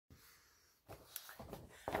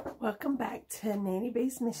Welcome back to Nanny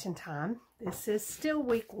B's Mission Time. This is still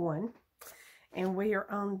week 1, and we are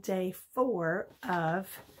on day 4 of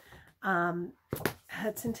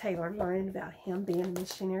Hudson Taylor learning about him being a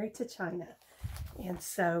missionary to China. And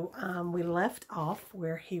so we left off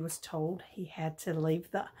where he was told he had to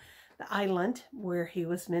leave the island where he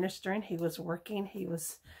was ministering. He was working. He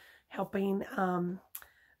was helping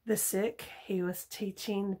the sick. He was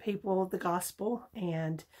teaching people the gospel,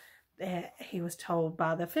 and he was told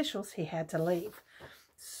by the officials he had to leave.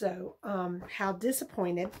 So how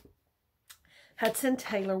disappointed Hudson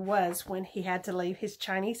Taylor was when he had to leave his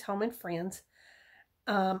Chinese home and friends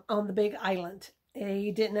on the big island.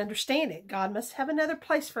 He didn't understand it. God must have another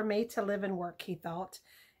place for me to live and work, he thought,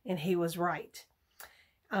 and he was right.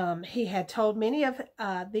 He had told many of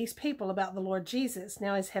these people about the Lord Jesus.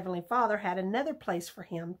 Now his Heavenly Father had another place for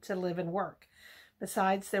him to live and work.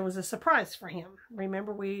 Besides, there was a surprise for him.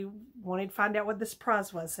 Remember, we wanted to find out what the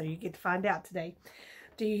surprise was, so you get to find out today.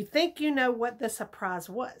 Do you think you know what the surprise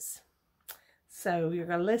was? So you're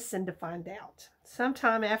going to listen to find out.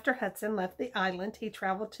 Sometime after Hudson left the island, he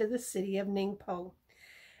traveled to the city of Ningpo.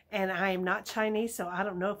 And I am not Chinese, so I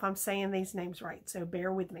don't know if I'm saying these names right, so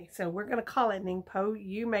bear with me. So we're going to call it Ningpo.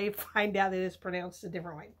 You may find out that it's pronounced a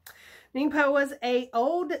different way. Ningpo was an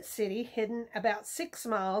old city hidden about 6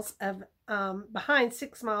 miles of behind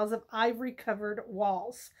 6 miles of ivory-covered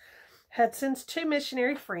walls. Hudson's 2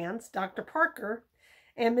 missionary friends, Dr. Parker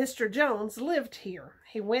and Mr. Jones, lived here.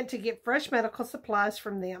 He went to get fresh medical supplies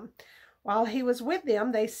from them. While he was with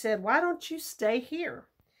them, they said, "Why don't you stay here?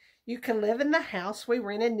 You can live in the house we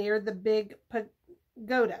rented near the big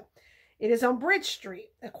pagoda. It is on Bridge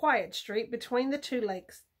Street, a quiet street between the 2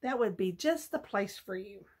 lakes. That would be just the place for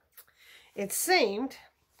you." It seemed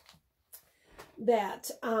that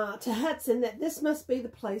to Hudson that this must be the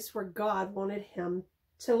place where God wanted him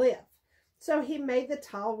to live. So he made the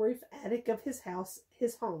tile roof attic of his house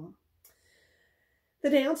his home. The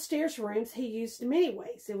downstairs rooms he used in many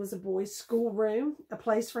ways. It was a boys' school room, a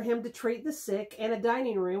place for him to treat the sick, and a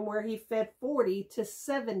dining room where he fed 40 to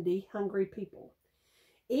 70 hungry people.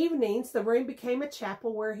 Evenings, the room became a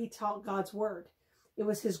chapel where he taught God's word. It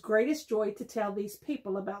was his greatest joy to tell these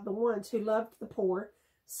people about the ones who loved the poor,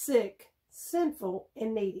 sick, sinful,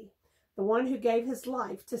 and needy, the one who gave his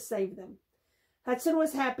life to save them. Hudson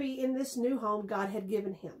was happy in this new home God had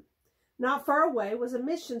given him. Not far away was a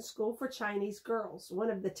mission school for Chinese girls. One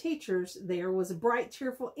of the teachers there was a bright,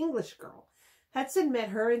 cheerful English girl. Hudson met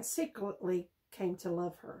her and secretly came to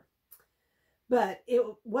love her. But it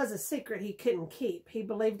was a secret he couldn't keep. He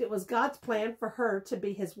believed it was God's plan for her to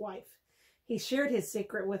be his wife. He shared his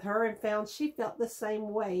secret with her and found she felt the same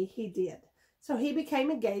way he did. So he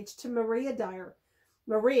became engaged to Maria Dyer.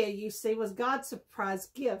 Maria, you see, was God's surprise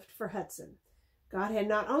gift for Hudson. God had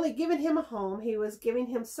not only given him a home, he was giving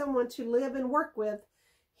him someone to live and work with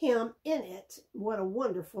him in it. What a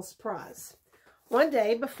wonderful surprise. One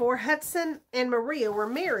day before Hudson and Maria were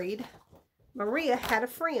married, Maria had a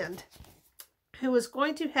friend who was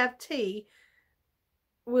going to have tea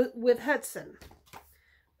with Hudson.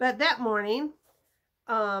 But that morning,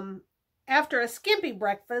 after a skimpy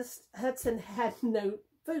breakfast, Hudson had no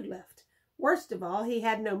food left. Worst of all, he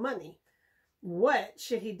had no money. What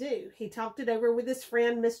should he do? He talked it over with his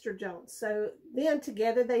friend, Mr. Jones. So then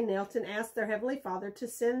together they knelt and asked their Heavenly Father to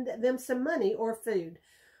send them some money or food.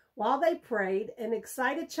 While they prayed, an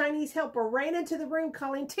excited Chinese helper ran into the room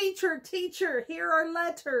calling, "Teacher, teacher, here are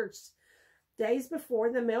letters." Days before,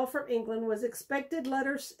 the mail from England was expected.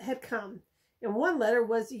 Letters had come. And one letter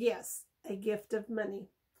was, yes, a gift of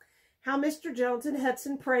money. How Mr. Jones and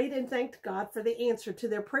Hudson prayed and thanked God for the answer to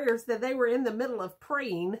their prayers, that they were in the middle of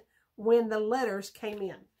praying when the letters came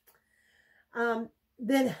in.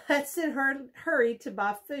 Then Hudson hurried to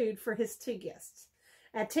buy food for his 2 guests.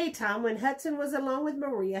 At tea time, when Hudson was alone with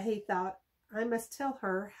Maria, he thought, "I must tell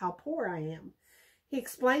her how poor I am." He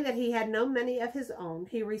explained that he had no money of his own.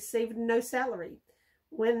 He received no salary.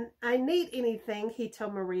 "When I need anything," he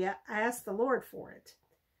told Maria, "I ask the Lord for it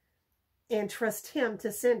and trust him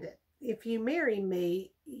to send it. If you marry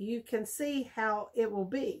me, you can see how it will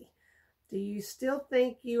be. Do you still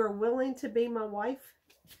think you are willing to be my wife?"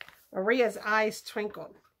 Maria's eyes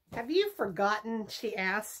twinkled. "Have you forgotten?" she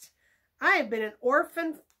asked. "I have been an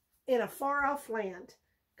orphan in a far-off land.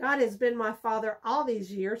 God has been my father all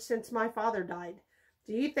these years since my father died.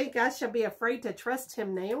 Do you think I shall be afraid to trust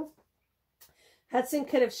him now?" Hudson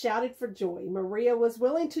could have shouted for joy. Maria was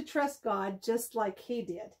willing to trust God just like he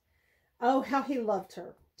did. Oh, how he loved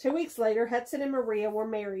her. 2 weeks later, Hudson and Maria were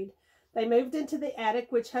married. They moved into the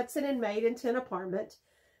attic, which Hudson had made into an apartment.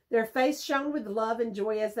 Their faces shone with love and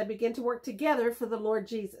joy as they began to work together for the Lord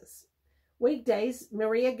Jesus. Weekdays,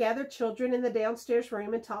 Maria gathered children in the downstairs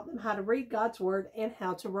room and taught them how to read God's Word and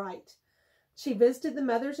how to write. She visited the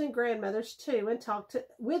mothers and grandmothers, too, and talked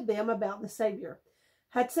with them about the Savior.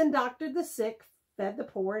 Hudson doctored the sick, fed the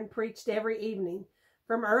poor, and preached every evening.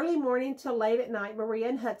 From early morning till late at night, Maria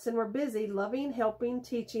and Hudson were busy loving, helping,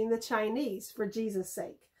 teaching the Chinese for Jesus'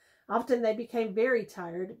 sake. Often they became very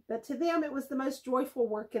tired, but to them it was the most joyful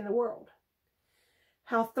work in the world.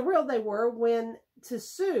 How thrilled they were when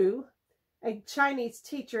Tsu, a Chinese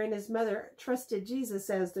teacher, and his mother trusted Jesus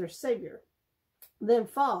as their Savior. Then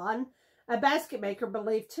Fawn, a basket maker,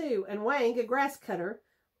 believed too, and Wang, a grass cutter,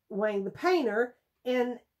 Wang the painter,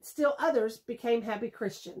 and still others became happy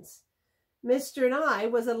Christians. Mr. Nye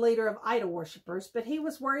was a leader of idol worshippers, but he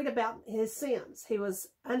was worried about his sins. He was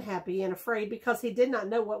unhappy and afraid because he did not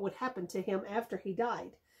know what would happen to him after he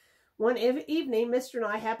died. One evening, Mr.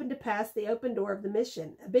 Nye happened to pass the open door of the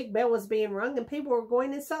mission. A big bell was being rung and people were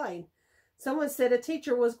going inside. Someone said a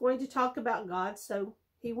teacher was going to talk about God, so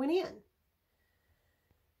he went in.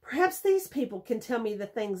 Perhaps these people can tell me the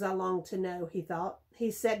things I long to know, he thought. He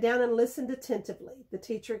sat down and listened attentively. The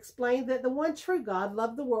teacher explained that the one true God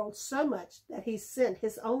loved the world so much that he sent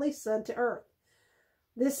his only Son to earth.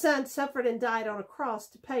 This Son suffered and died on a cross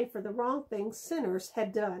to pay for the wrong things sinners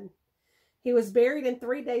had done. He was buried and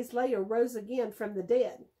 3 days later rose again from the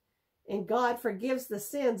dead. And God forgives the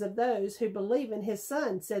sins of those who believe in his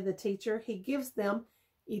Son, said the teacher. He gives them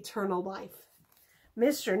eternal life.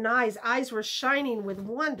 Mr. Nye's eyes were shining with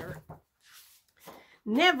wonder.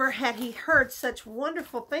 Never had he heard such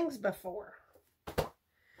wonderful things before.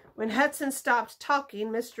 When Hudson stopped talking,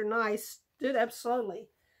 Mr. Nye stood up slowly.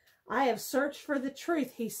 I have searched for the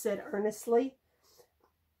truth, he said earnestly,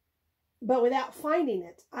 but without finding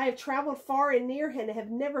it. I have traveled far and near and have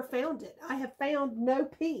never found it. I have found no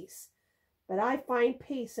peace, but I find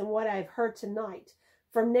peace in what I have heard tonight.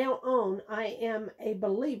 From now on, I am a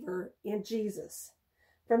believer in Jesus.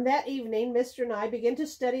 From that evening, Mr. Nye began to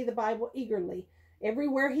study the Bible eagerly.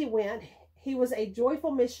 Everywhere he went, he was a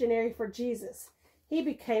joyful missionary for Jesus. He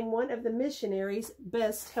became one of the missionaries'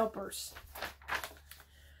 best helpers.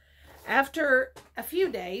 After a few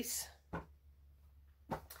days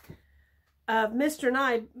of Mr.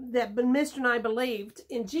 Nye believed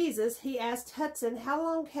in Jesus, he asked Hudson, how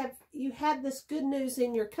long have you had this good news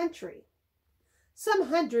in your country? Some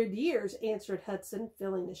 100 years, answered Hudson,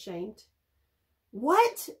 feeling ashamed.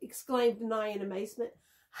 What? Exclaimed Nye in amazement.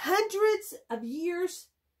 Hundreds of years?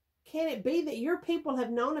 Can it be that your people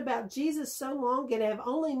have known about Jesus so long and have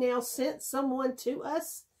only now sent someone to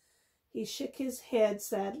us? He shook his head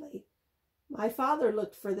sadly. My father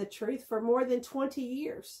looked for the truth for more than 20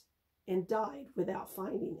 years and died without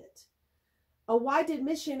finding it. Oh, why did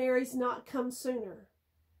missionaries not come sooner?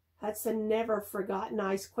 Hudson never forgot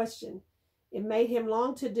Nye's question. It made him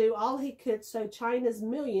long to do all he could so China's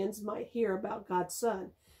millions might hear about God's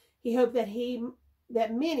Son. He hoped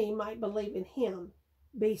that many might believe in him,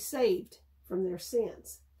 be saved from their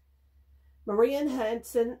sins. Maria and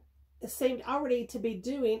Hudson seemed already to be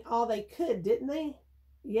doing all they could, didn't they?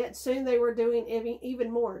 Yet soon they were doing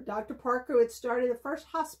even more. Dr. Parker, who had started the first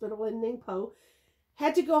hospital in Ningpo,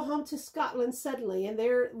 had to go home to Scotland suddenly, and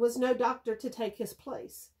there was no doctor to take his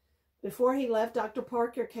place. Before he left, Dr.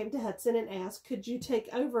 Parker came to Hudson and asked, could you take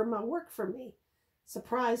over my work for me?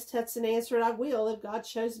 Surprised, Hudson answered, I will if God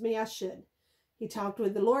shows me I should. He talked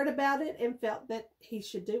with the Lord about it and felt that he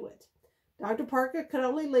should do it. Dr. Parker could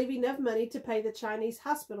only leave enough money to pay the Chinese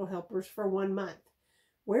hospital helpers for 1 month.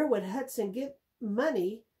 Where would Hudson get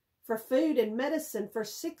money for food and medicine for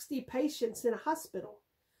 60 patients in a hospital?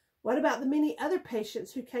 What about the many other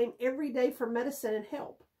patients who came every day for medicine and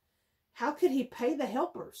help? How could he pay the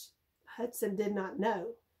helpers? Hudson did not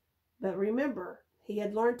know. But remember, he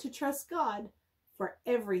had learned to trust God for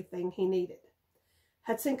everything he needed.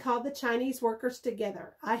 Hudson called the Chinese workers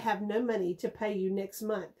together. I have no money to pay you next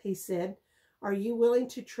month, he said. Are you willing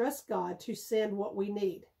to trust God to send what we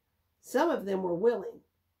need? Some of them were willing.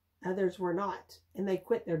 Others were not, and they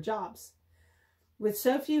quit their jobs. With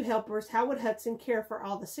so few helpers, how would Hudson care for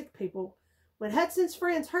all the sick people? When Hudson's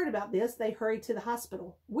friends heard about this, they hurried to the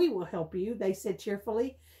hospital. We will help you, they said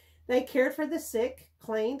cheerfully. They cared for the sick,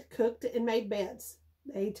 cleaned, cooked, and made beds.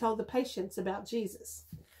 They told the patients about Jesus.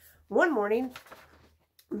 One morning,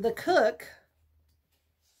 the cook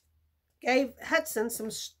gave Hudson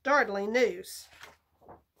some startling news.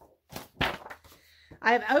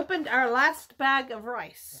 I have opened our last bag of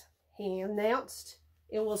rice, he announced.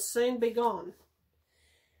 It will soon be gone.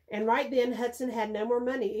 And right then, Hudson had no more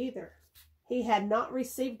money either. He had not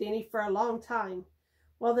received any for a long time.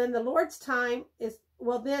 Well, then the Lord's time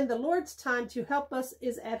to help us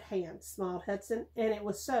is at hand, smiled Hudson, and it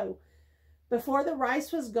was so. Before the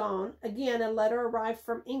rice was gone, again a letter arrived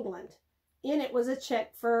from England. In it was a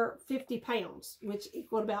check for 50 pounds, which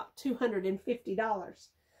equaled about $250.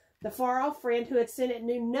 The far-off friend who had sent it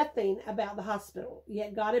knew nothing about the hospital,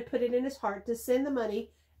 yet God had put it in his heart to send the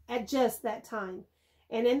money at just that time.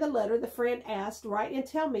 And in the letter, the friend asked, "Write and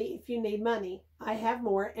tell me if you need money. I have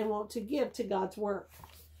more and want to give to God's work."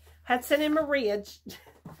 Hudson and Maria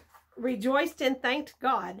rejoiced and thanked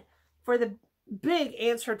God for the big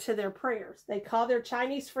answer to their prayers. They called their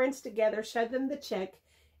Chinese friends together, showed them the check,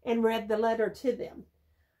 and read the letter to them.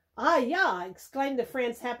 "Ah, yeah," exclaimed the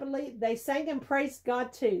friends happily. They sang and praised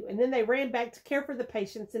God too, and then they ran back to care for the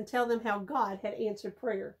patients and tell them how God had answered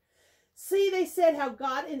prayer. "See," they said, "how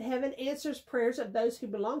God in heaven answers prayers of those who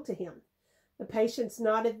belong to him." The patients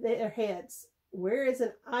nodded their heads. Where is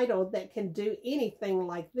an idol that can do anything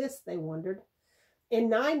like this, they wondered. In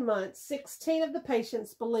 9 months, 16 of the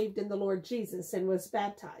patients believed in the Lord Jesus and was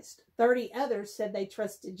baptized. 30 others said they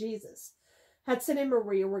trusted Jesus. Hudson and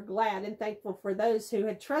Maria were glad and thankful for those who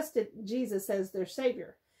had trusted Jesus as their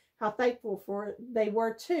Savior. How thankful they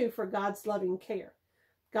were, too, for God's loving care.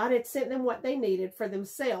 God had sent them what they needed for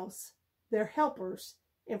themselves, their helpers,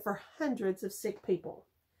 and for hundreds of sick people.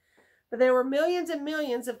 But there were millions and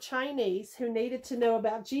millions of Chinese who needed to know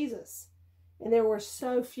about Jesus, and there were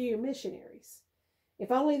so few missionaries.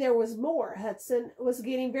 If only there was more. Hudson was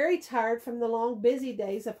getting very tired from the long, busy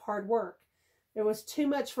days of hard work. There was too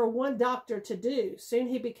much for one doctor to do. Soon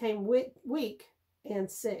he became weak and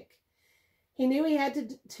sick. He knew he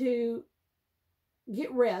had to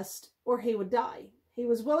get rest or he would die. He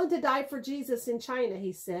was willing to die for Jesus in China,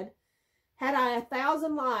 he said. "Had I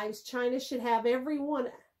 1,000 lives, China should have every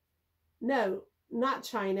one." No, not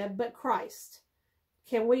China, but Christ.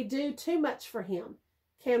 Can we do too much for him?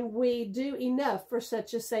 Can we do enough for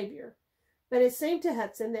such a Savior? But it seemed to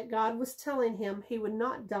Hudson that God was telling him he would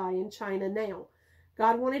not die in China now.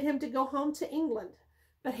 God wanted him to go home to England.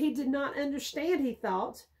 But he did not understand, he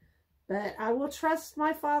thought. But I will trust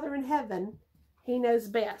my Father in heaven. He knows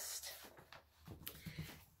best.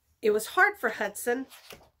 It was hard for Hudson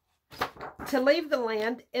to leave the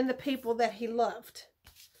land and the people that he loved.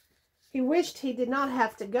 He wished he did not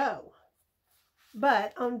have to go.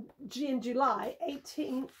 But in July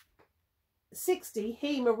 1860,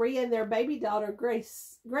 he, Maria, and their baby daughter,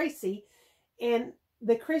 Gracie, and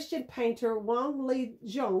the Christian painter Wang Li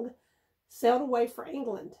Zhong sailed away for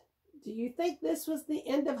England. Do you think this was the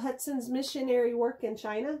end of Hudson's missionary work in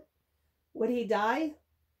China? Would he die?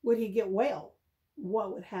 Would he get well?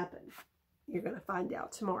 What would happen? You're going to find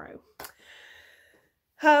out tomorrow.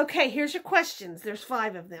 Okay, here's your questions. There's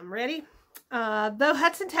 5 of them. Ready? Though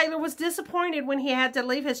Hudson Taylor was disappointed when he had to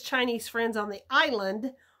leave his Chinese friends on the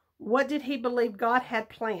island, what did he believe God had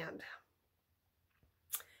planned?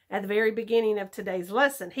 At the very beginning of today's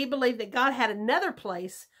lesson, he believed that God had another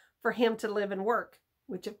place for him to live and work,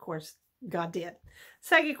 which of course God did.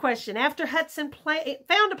 Second question, after Hudson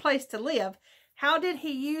found a place to live, how did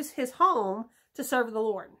he use his home to serve the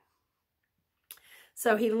Lord?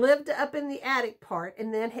 So he lived up in the attic part,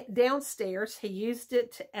 and then downstairs he used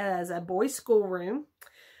it as a boys' schoolroom,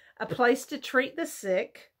 a place to treat the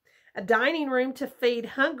sick, a dining room to feed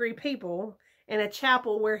hungry people, and a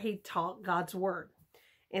chapel where he taught God's word.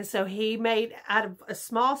 And so he made, out of a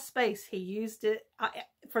small space, he used it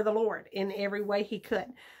for the Lord in every way he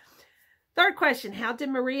could. Third question, how did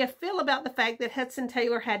Maria feel about the fact that Hudson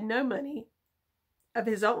Taylor had no money of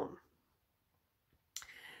his own?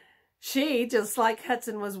 She, just like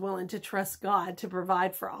Hudson, was willing to trust God to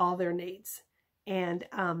provide for all their needs, and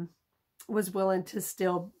was willing to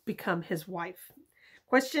still become his wife.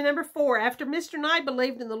 Question number 4. After Mr. Nye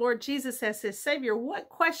believed in the Lord Jesus as his Savior, what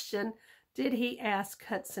question did he ask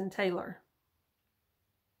Hudson Taylor?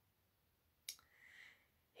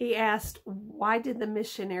 He asked, why did the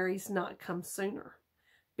missionaries not come sooner?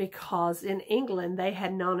 Because in England, they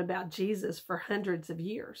had known about Jesus for hundreds of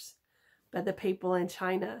years, but the people in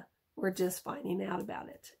China were just finding out about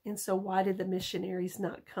it. And so why did the missionaries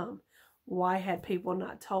not come? Why had people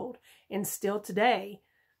not told? And still today,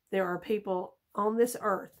 there are people on this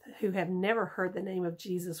earth who have never heard the name of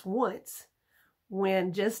Jesus once,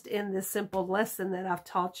 when just in this simple lesson that I've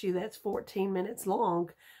taught you that's 14 minutes long,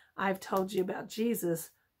 I've told you about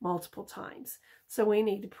Jesus multiple times. So we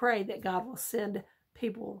need to pray that God will send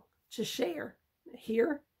people to share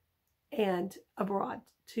here and abroad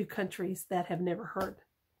to countries that have never heard.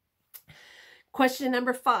 Question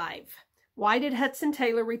number 5. Why did Hudson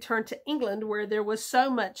Taylor return to England where there was so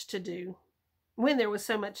much to do, when there was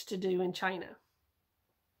so much to do in China?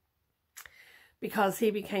 Because he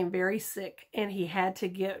became very sick and he had to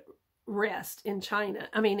get rest in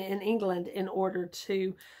in England in order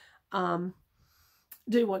to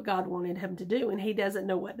do what God wanted him to do. And he doesn't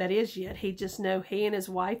know what that is yet. He just knows he and his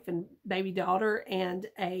wife and baby daughter and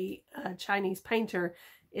a Chinese painter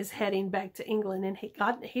is heading back to England. And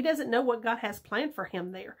he doesn't know what God has planned for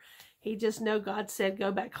him there. He just knows God said,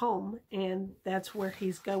 go back home. And that's where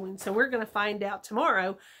he's going. So we're going to find out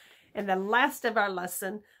tomorrow in the last of our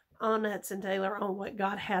lesson on Hudson Taylor on what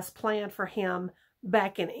God has planned for him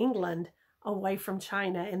back in England, away from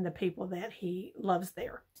China and the people that he loves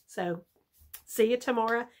there. So see you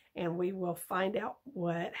tomorrow, and we will find out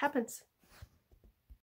what happens.